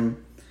don him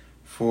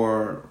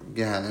for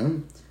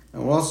Gehanim,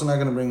 and we're also not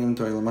gonna bring him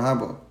to Eilam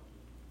Haba.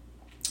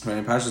 Right.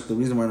 In Pashas, the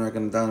reason why we're not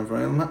gonna don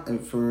him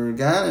for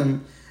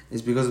Gehanim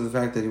is because of the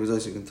fact that he was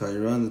Isaac in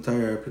Torah, and the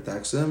Torah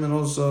protects him, and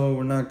also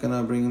we're not going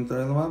to bring him to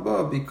Eilam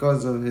Haba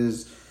because of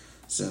his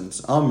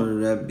sins. Amr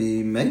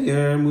Rabbi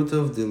Meir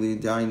Mutav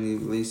Dili Daini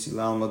Lesi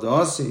Lalma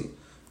Da'asi.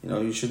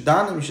 You should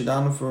don him,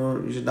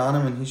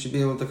 and he should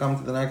be able to come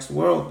to the next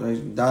world.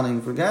 Right? Donning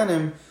him for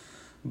Gehanim,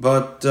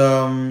 but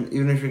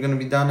even if you're going to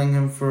be donning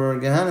him for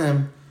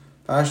Gehanim,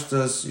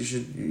 Pashtas, you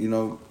should,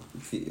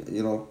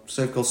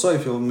 Sekel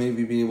Soif, you'll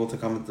maybe be able to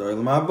come to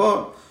Eilam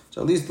Haba. So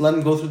at least let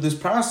him go through this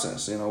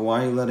process.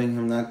 Why are you letting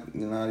him not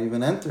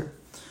even enter?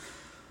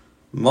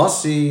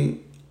 Masi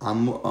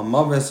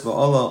amaves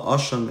va'ala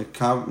ashan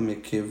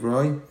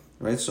mekivroi.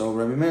 Right. So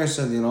Rabbi Meir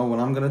said, when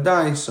I'm going to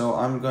die, so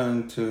I'm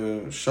going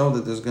to show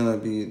that there's going to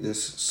be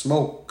this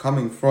smoke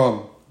coming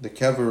from the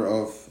kever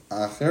of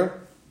Acher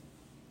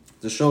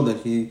to show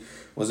that he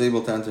was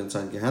able to enter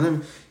inside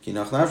Gehenim.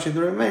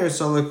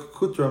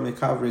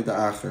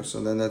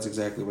 So then that's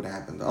exactly what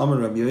happened. Amar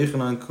Rabbi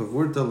Yochanan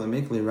kavurta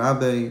lemikli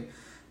rabbi.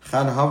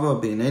 Rabbi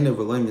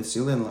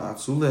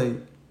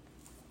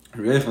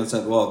Yochanan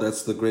said, well,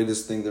 that's the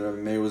greatest thing that Rabbi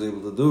Meir was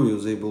able to do. He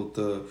was able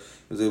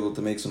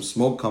to make some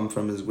smoke come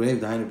from his grave,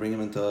 to bring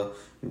him into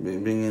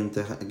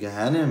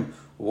Gehanim.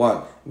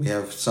 What? We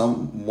have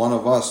one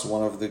of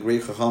the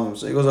great Chachamim,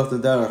 so he goes off the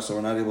derech, so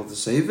we're not able to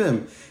save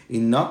him.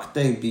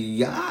 Inakte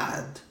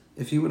biyad.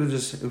 If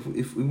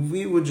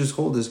we would just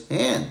hold his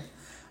hand,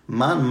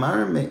 man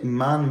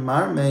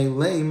marme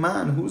lay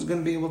man, who's going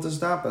to be able to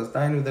stop us?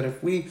 I knew that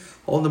if we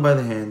hold him by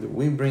the hand,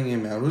 we bring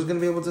him out, who's going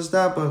to be able to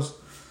stop us?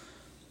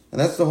 And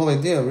that's the whole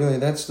idea, really.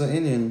 That's the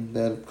Indian,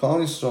 that Kol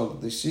Yisrael,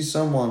 they see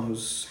someone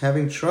who's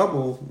having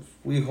trouble,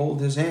 we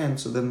hold his hand,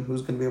 so then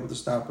who's going to be able to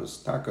stop us?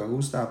 Taka,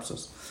 who stops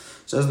us?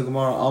 Says the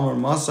Gemara, Amar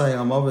Masai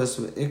Amaves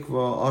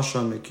Ikva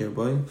Ashan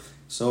Mekirboy.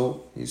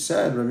 So he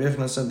said, Rabbi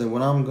Yochanan said that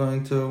when I'm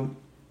going to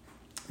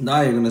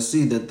die, you're going to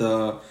see that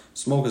the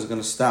smoke is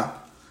going to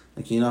stop.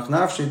 And Kinach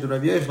Nafshi to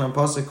Rabbi Yochanan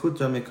Pasek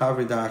Kutra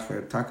Mekavri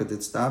Dacher. Taka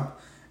did stop,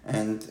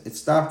 and it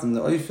stopped in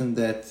the oifen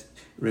that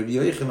Rabbi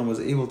Yochanan was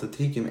able to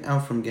take him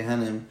out from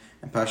Gehenim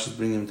and Pashas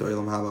bring him to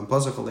Eilam Haba. And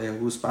Pasach Aleah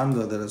who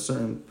spanda that a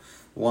certain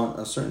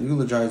a certain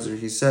eulogizer,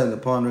 he said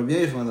upon Rabbi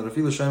Yochanan that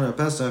Afilu Shemer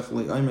Pesach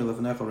le'aymer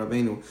lefnecha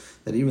Rabbeinu,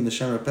 that even the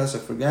Shemer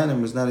Pesach for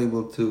Ganim was not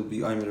able to be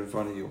aymer in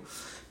front of you.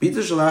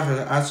 Bita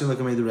Shalachar Atzir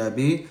Lekamei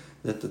Rabbi,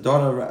 that the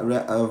daughter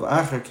of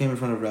Acher came in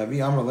front of Rabbi.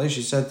 Amar Lei,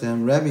 she said to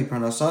him, Rabbi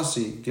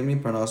Parnasasi, give me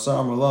Parnasa.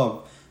 Amar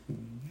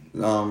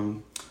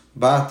Love,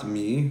 Bat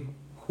Mi,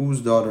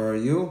 whose daughter are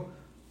you?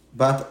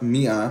 Bat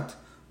Miat,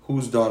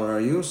 whose daughter are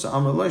you? So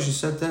Amar Lei, she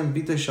said to him,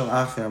 Bita Shal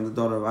Acher, I'm the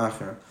daughter of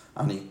Acher.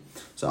 Ani.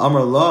 So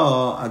Amar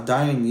La,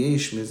 Adayin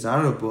Yesh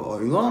Mizara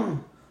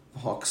Ba'olam,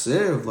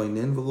 V'Haksiv,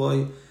 Loinin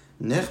V'Loi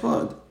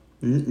Nechbad,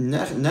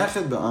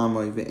 Neched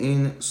Ba'amai,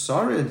 V'Ein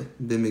Sarid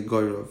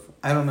B'Migoyrov.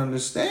 I don't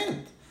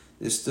understand.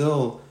 There's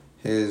still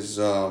Dairis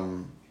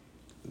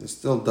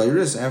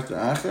after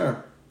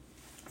Acher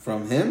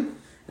from him.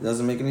 It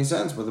doesn't make any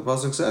sense, but the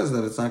pasuk says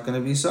that it's not going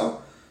to be so.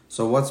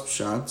 So what's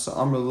pshat? So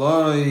Amar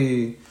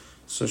Loi.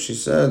 So she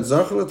said,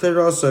 Zachla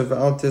Teirasov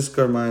Al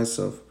Tiskar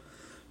Ma'asav.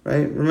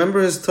 Right? Remember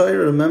his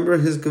Torah, remember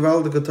his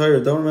Gevaldika Torah.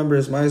 Don't remember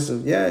his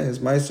Ma'asav. Yeah, his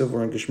Ma'asav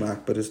were in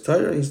Geshmak, but his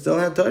Torah, he still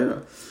had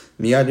Torah.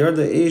 Miyad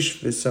Yarda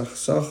Ish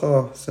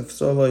V'Sachsacha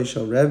Sefsoloi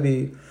Shal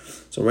Rebbe.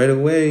 So right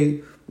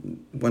away,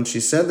 when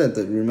she said that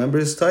remember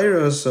his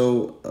Torah,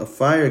 so a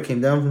fire came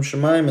down from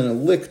Shemaim and it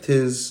licked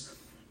his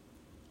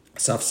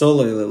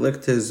Safsoloi, it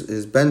licked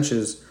his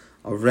benches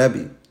of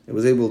Rebbe. It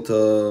was able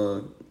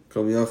to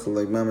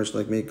like mamish,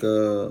 like make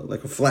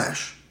a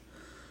flash.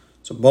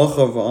 So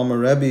Bochav Amar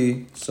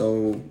Rebbe,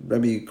 so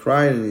Rebbe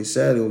cried and he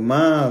said,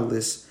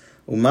 Umalis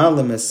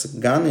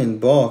ganin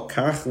bo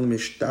kach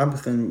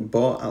mishtabchen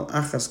bo al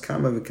achas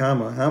kama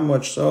v'kama. How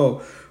much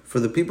so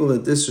for the people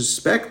that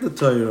disrespect the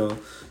Torah,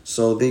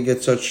 so they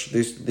get such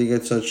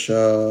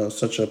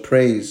a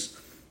praise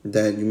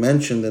that you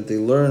mentioned that they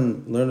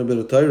learn a bit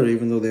of Torah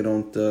even though they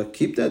don't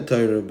keep that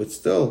Torah, but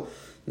still,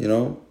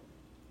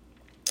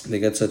 they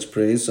get such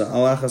praise. So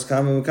Alachas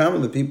Kama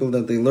V'Kama, the people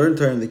that they learn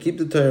Torah and they keep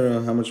the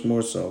Torah, how much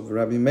more so?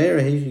 Rabbi Meir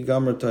Heichi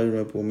Gamer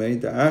Torah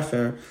Pumei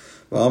Da'acher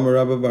V'Amar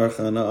Rabbi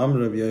Barchana Amar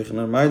Rabbi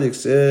Yochanan Ma'adik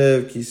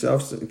Sev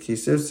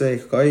Kisef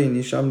Seich Kayin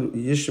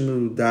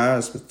Yishmeru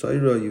Das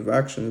V'Torah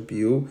Yivakshan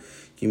Piyu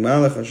Ki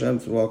Malach Hashem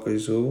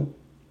Tzvaka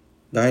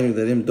Dainu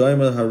that him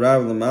doimel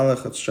harav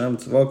l'malach Hashem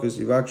tzvokos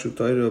yivakshu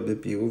Torah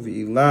b'pihu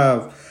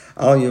v'ilav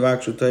al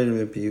yivakshu Torah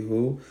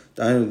b'pihu.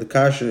 Dainu the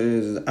kasha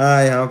is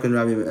how can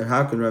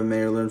Rabbi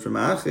Meir learn from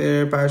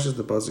Acher? Parshas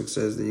the pasuk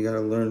says that you got to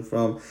learn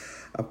from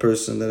a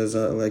person that is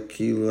like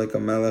a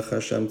malach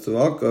Hashem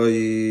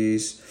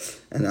tzvokos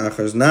and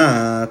Acher's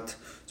not.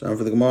 So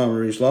for the Gemara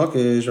Marish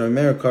Lakish, Rabbi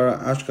Meir kara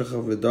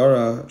ashkacha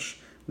v'darash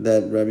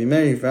that Rabbi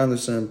Meir found the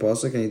same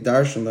pasuk and he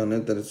darshaned on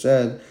it that it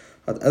said.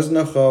 At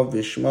Aznachav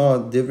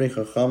Vishma Divrei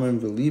Chachamim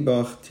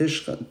V'Libach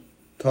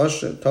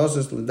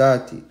Tasis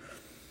L'Dati,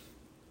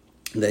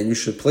 that you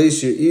should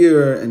place your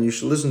ear and you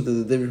should listen to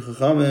the Divrei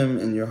Chachamim,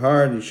 and your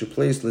heart you should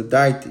place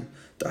L'Daiti.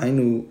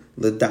 Dainu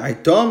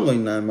L'Daitom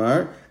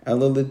Lo'inamar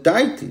Ela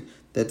L'Daiti,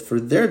 that for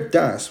their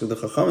das, for the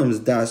Chachamim's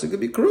das, it could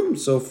be krum.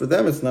 So for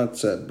them it's not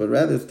said, but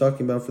rather it's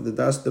talking about for the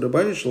das the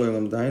Rabbeinu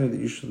Shalom Dainu, that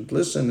you should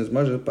listen as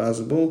much as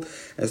possible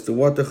as to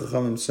what the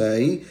Chachamim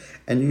say,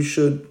 and you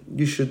should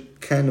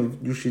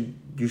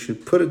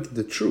put it to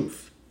the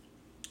truth.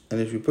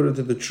 And if you put it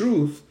to the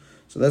truth,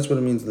 so that's what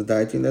it means, the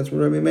daiti, and that's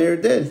what Rabbi Meir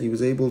did. He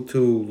was able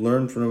to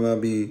learn from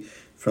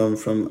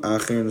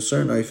Acher in a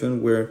certain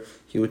oifen where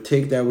he would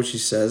take that which he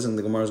says, and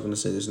the Gemara is going to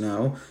say this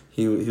now.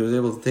 He was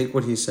able to take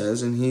what he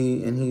says and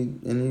he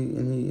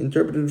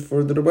interpreted it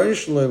for the Rabbi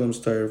Shalom's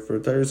Torah, for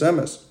Torah's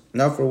emes,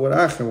 not for what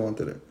Acher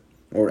wanted it,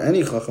 or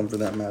any chacham for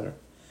that matter.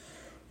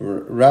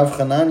 Rav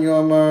Chanan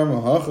Yomar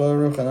Mahacha.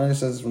 Rav Chanan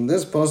says from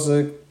this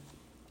pasuk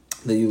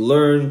that you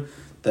learn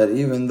that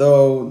even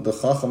though the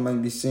chacham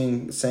might be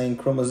saying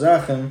kruma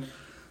zachem,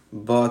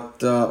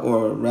 but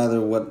or rather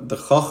what the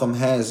chacham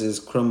has is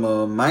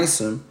kruma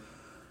maisim,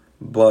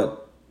 but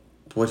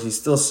what he's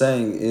still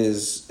saying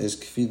is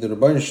kfi the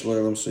Rabbeinu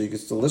Shalom, so you can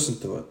still listen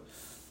to it.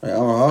 Right?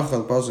 Amar Hacha,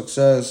 the pasuk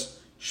says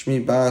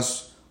Shmi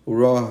Bas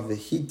Urah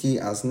V'Hiti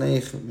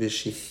Azneich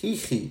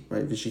V'Shichichi.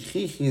 Right,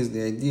 V'Shichichi is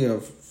the idea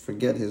of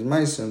forget his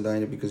maisim,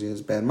 dying because he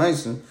has bad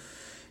maisim.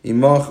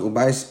 Imach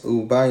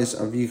ubayis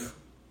avich.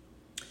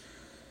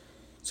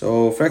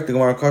 So, fact the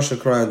Gemara Kasha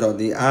Krayadot,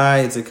 the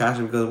it's a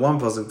kasha because one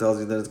pasuk tells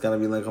you that it's gonna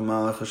be like a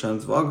malach Hashem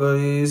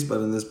tzvagos,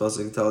 but in this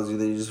pasuk tells you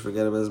that you just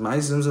forget about his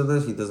maisim, so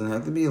that he doesn't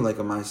have to be like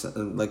a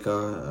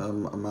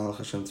malach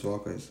Hashem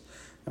tzvagos.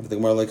 And for the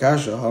Gemara like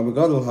kasha,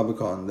 habagadol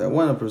habakon, that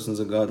when a person's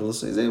a gadol,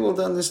 so he's able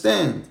to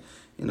understand.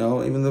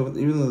 Even though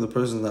the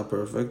person's not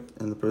perfect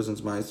and the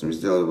person's maisim, he's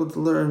still able to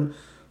learn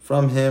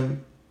from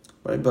him,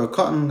 right? But a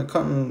cotton,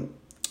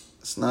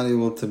 it's not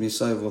able to be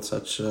saved with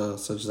such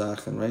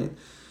zachen, right?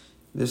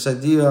 This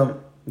idea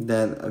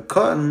that a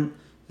cotton,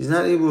 he's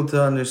not able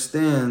to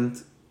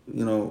understand,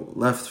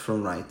 left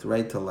from right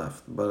to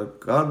left. But a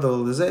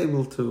gadol is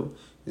able to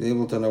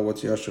know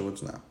what's yasher,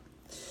 what's not.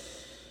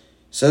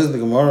 Says the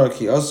Gemara,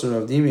 Ki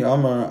Asur of Dimi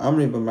Amar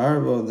Amri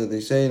B'Marbo, that they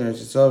say in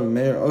Eretz Yisrael,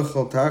 Meir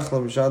Ochel Tachla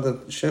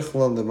B'Shadat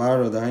Shechla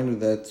L'Maro,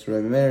 that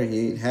Rabbi Meir,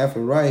 he ate half a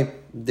ripe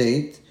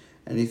date,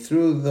 and he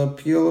threw the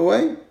peel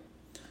away.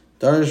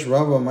 Darish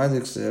Rabba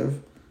Madik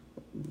Siv.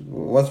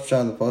 What's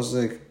pshat the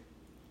pasuk?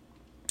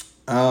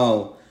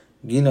 Al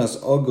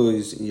Ginas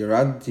Ogois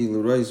Yeradti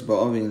L'Rois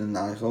Ba'avin and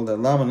Eichel. That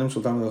Lama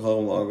Nimshal Talmud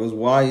Chacham Lagos.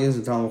 Why is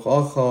the Talmud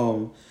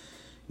Chacham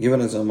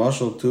given as a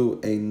mashal to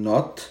a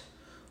knot?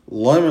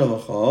 Loimer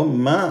Lacham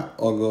Ma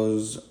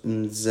Ogos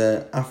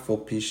Ze Afo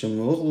Pishem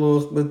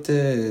Luchluch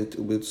Betet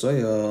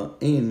Ubitsoya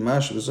In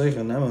Mash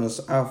Besoicha Nemas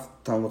Af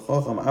Talmud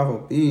Chacham Afo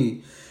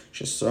Pi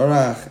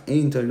Shesorach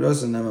In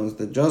Tagros Nemas.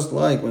 That just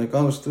like when it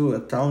comes to a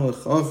Talmud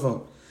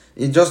Chacham,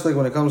 just like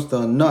when it comes to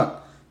a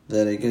nut,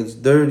 that it gets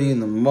dirty in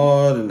the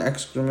mud and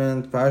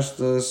excrement,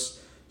 pashtus.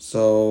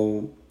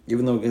 So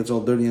even though it gets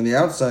all dirty on the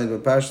outside,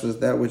 but pashtus,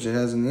 that which it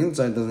has in the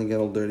inside, doesn't get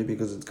all dirty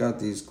because it's got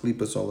these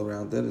klipas all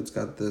around it. It's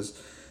got this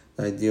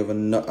idea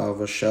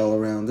of a shell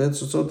around it.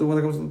 So too when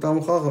it comes to the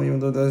Talmud Chacham, even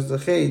though there's the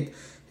chait,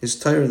 his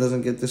Torah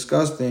doesn't get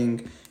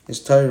disgusting.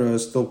 His Torah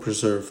is still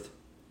preserved.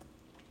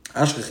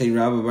 Ashkechei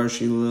Rabba Bar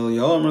Shilil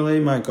Yomer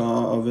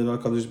Leimaka Avid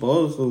HaKadosh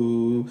Baruch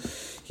Hu.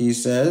 He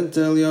said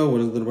to Elio,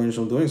 what is the Rebbeinu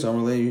Shalom doing? So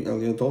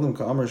Elio told him,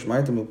 Ka'amar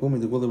Shmaitim L'Pumi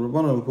D'Gul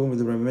L'Rabbana L'Pumi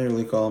D'Rebbe Meir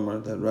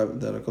L'Ka'amar,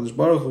 that HaKadosh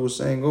Baruch Hu was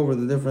saying over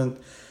the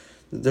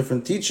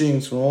different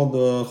teachings from all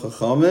the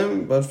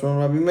Chachamim, but from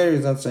Rabbi Meir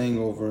he's not saying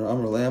over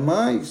Amar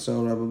Le'amai.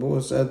 So Rabbi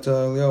Bua said to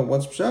Elio,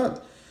 what's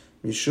Pshat?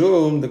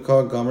 Mishum the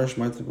Ka Gamer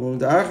Shmaitim L'Pumi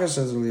D'Acher,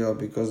 says Elio,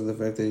 because of the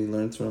fact that he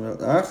learned from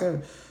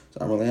L'Acher.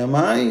 So Amar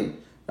Le'amai,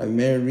 Rabbi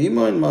Meir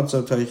Rimon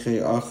Matzah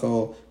Taichei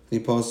Achal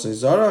Lipos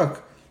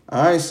Zarak.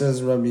 I,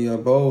 says Rabbi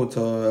Abo to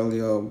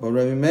Elio, but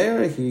Rabbi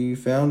Meir, he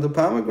found the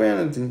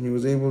pomegranate and he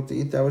was able to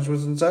eat that which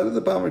was inside of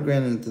the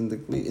pomegranate, in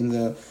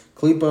the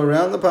klipa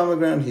around the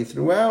pomegranate he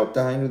threw out,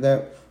 behind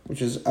that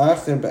which is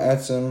Acher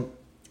Ba'atzim.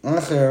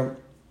 Acher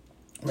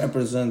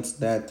represents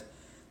that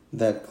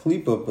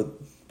klipa,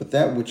 but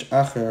that which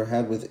Acher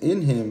had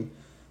within him,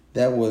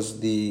 that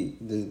was the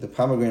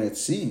pomegranate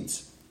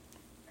seeds.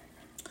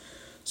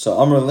 So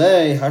Amar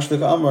Le,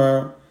 Hashlik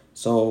Amar.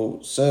 So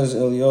says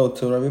Elio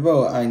to Rabbi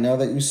Bo, now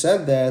that you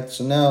said that,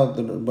 so now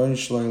the Rebbeinu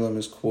Shalom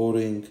is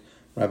quoting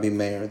Rabbi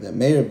Meir. That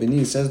Meir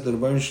B'ni says the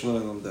Rebbeinu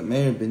Shalom, that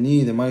Meir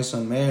B'ni, the my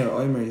son Meir,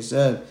 Omer, he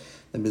said,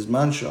 that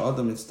Bizman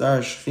She'adam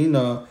Mitzdar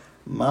Shechina,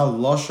 Mal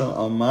Losha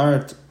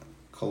Amart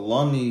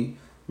Kalani,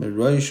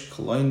 Miroish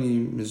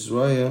Kalani,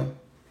 Mizroya,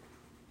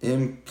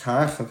 Im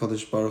Kach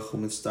HaKadosh Baruch Hu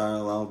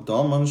Mitzdar Al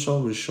Daman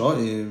Shal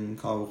Rishoim,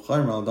 Kal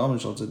V'chayim Al Daman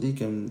Shal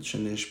Tzadikim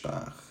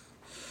Shenishbach.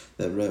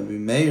 That Rabbi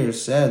Meir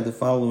said the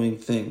following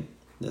thing: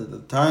 that the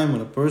time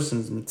when a person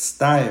is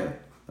mitztayer,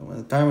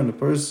 the time when a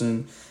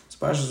person,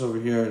 especially over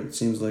here, it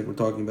seems like we're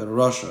talking about a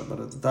Rasha,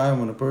 but at the time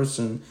when a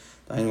person,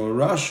 I know a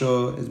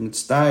Rasha is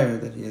mitztayer,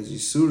 that he has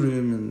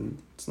yisurim and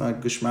it's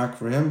not geshmak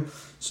for him.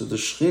 So the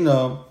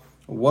Shechina,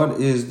 what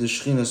is the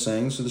Shechina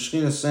saying? So the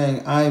Shechina is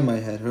saying, my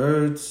head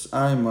hurts,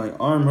 my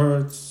arm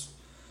hurts.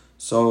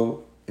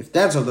 So if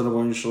that's how the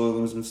Rebbeinu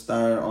Shalom is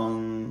mitztayer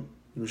on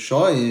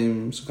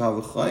Rishoyim, so Kal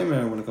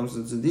V'chaymer, when it comes to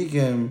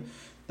tzaddikim,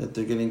 that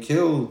they're getting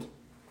killed,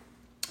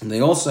 and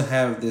they also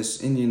have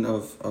this Indian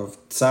of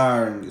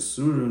tsar and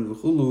gesur and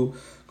v'chulu,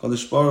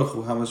 Kadosh Baruch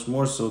Hu, how much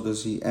more so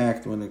does he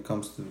act when it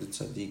comes to the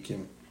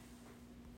tzaddikim?